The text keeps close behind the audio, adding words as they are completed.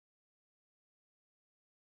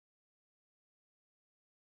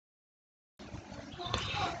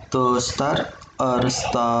To start or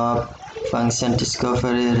stop function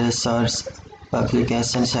discovery resource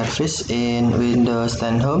publication service in Windows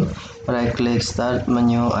 10 Home, right-click Start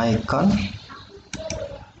menu icon,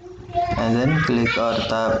 and then click or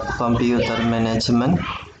tap Computer Management,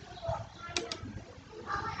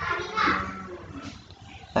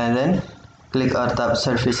 and then click or tap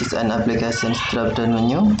Services and Applications drop-down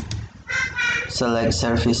menu, select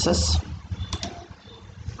Services,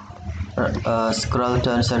 scroll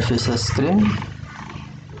down Services screen,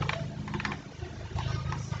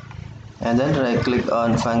 and then right click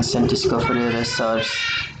on Function Discovery Resource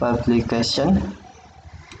Publication,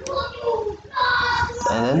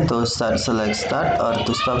 and then to start select Start, or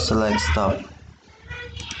to stop select Stop.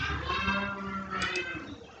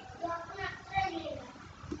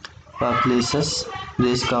 Publishes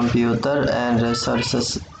this computer and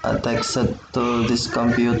resources attached to this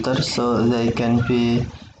computer so they can be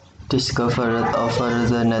discovered over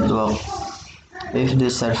the network. If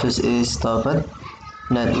this service is stopped,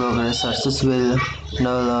 network resources will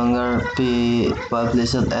no longer be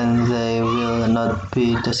published and they will not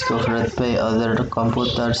be discovered by other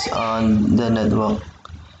computers on the network.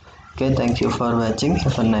 Okay, thank you for watching.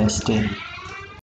 Have a nice day.